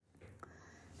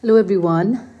Hello,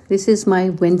 everyone. This is my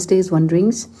Wednesday's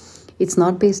Wonderings. It's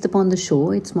not based upon the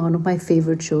show. It's one of my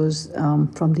favorite shows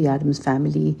from the Addams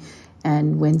family.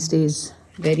 And Wednesday's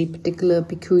very particular,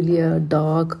 peculiar,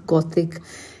 dark, gothic,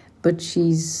 but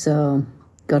she's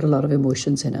got a lot of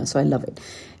emotions in her. So I love it.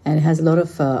 And it has a lot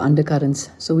of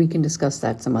undercurrents. So we can discuss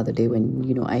that some other day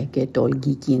when, I get all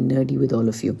geeky and nerdy with all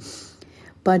of you.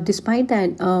 But despite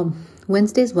that,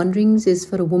 Wednesday's Wonderings is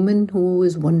for a woman who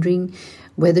is wondering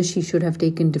whether she should have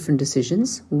taken different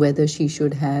decisions, whether she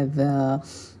should have,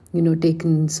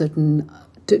 taken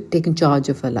charge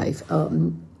of her life.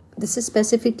 This is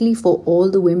specifically for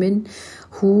all the women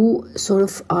who sort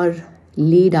of are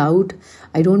laid out.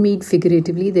 I don't mean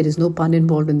figuratively. There is no pun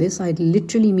involved in this. I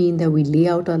literally mean that we lay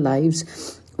out our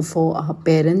lives for our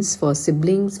parents, for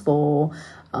siblings, for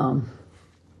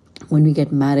when we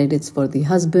get married, it's for the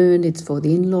husband, it's for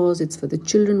the in-laws, it's for the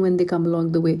children when they come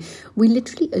along the way. We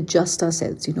literally adjust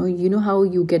ourselves. You know how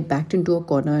you get backed into a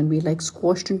corner and we're like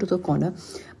squashed into the corner,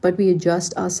 but we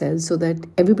adjust ourselves so that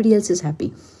everybody else is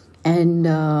happy. And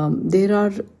there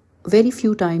are very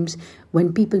few times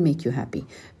when people make you happy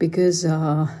because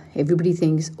everybody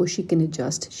thinks, oh, she can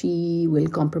adjust, she will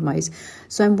compromise.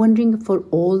 So I'm wondering for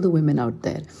all the women out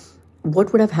there,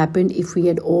 what would have happened if we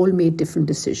had all made different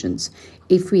decisions?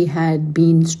 If we had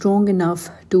been strong enough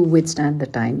to withstand the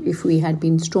time, if we had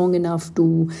been strong enough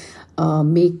to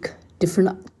make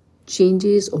different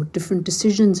changes or different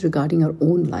decisions regarding our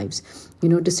own lives.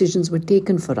 Decisions were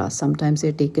taken for us. Sometimes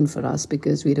they're taken for us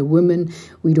because we're a woman,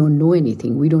 we don't know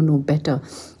anything, we don't know better.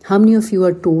 How many of you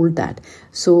are told that?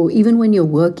 So even when you're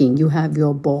working, you have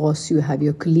your boss, you have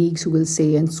your colleagues who will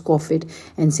say and scoff it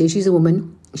and say she's a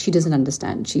woman. She doesn't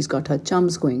understand. She's got her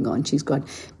chums going on. She's got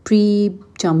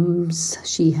pre-chums.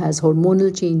 She has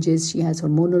hormonal changes. She has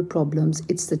hormonal problems.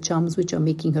 It's the chums which are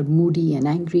making her moody and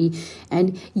angry.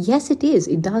 And yes, it is.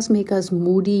 It does make us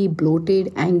moody,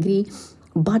 bloated, angry.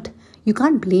 But you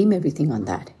can't blame everything on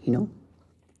that,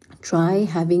 Try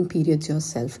having periods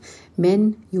yourself.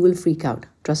 Men, you will freak out.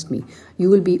 Trust me. You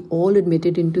will be all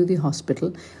admitted into the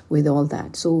hospital with all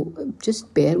that. So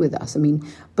just bear with us.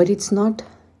 But it's not...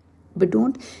 But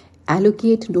don't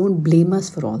blame us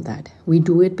for all that. We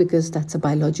do it because that's a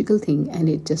biological thing and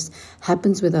it just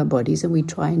happens with our bodies and we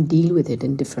try and deal with it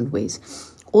in different ways.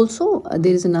 Also,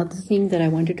 there is another thing that I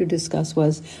wanted to discuss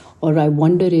I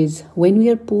wonder is when we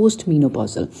are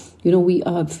post-menopausal, we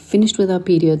are finished with our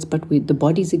periods, but with the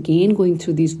body's again going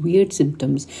through these weird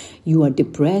symptoms. You are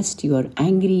depressed, you are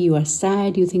angry, you are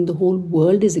sad, you think the whole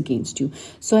world is against you.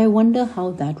 So I wonder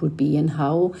how that would be and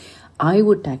how I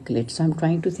would tackle it. So I'm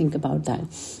trying to think about that.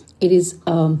 It is,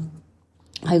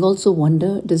 I also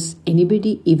wonder, does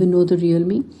anybody even know the real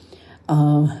me?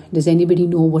 Does anybody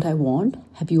know what I want?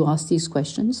 Have you asked these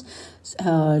questions?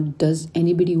 Does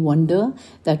anybody wonder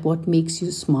that what makes you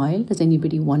smile? Does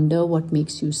anybody wonder what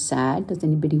makes you sad? Does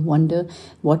anybody wonder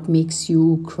what makes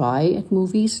you cry at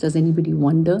movies? Does anybody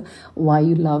wonder why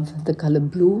you love the color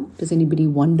blue? Does anybody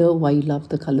wonder why you love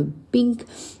the color pink?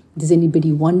 Does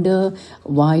anybody wonder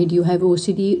why do you have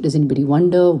OCD? Does anybody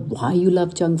wonder why you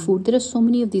love junk food? There are so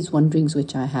many of these wonderings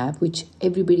which I have, which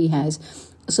everybody has.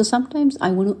 So sometimes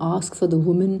I want to ask for the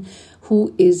woman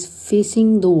who is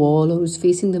facing the wall or is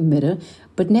facing the mirror,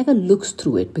 but never looks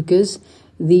through it because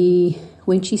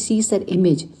when she sees that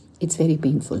image, it's very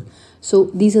painful. So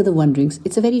these are the wonderings.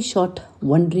 It's a very short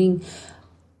wondering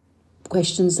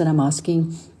questions that I'm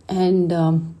asking. And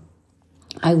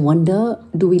I wonder,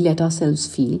 do we let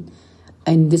ourselves feel?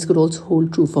 And this could also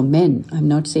hold true for men. I'm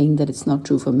not saying that it's not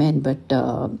true for men, but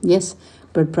yes,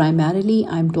 but primarily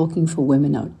I'm talking for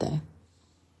women out there.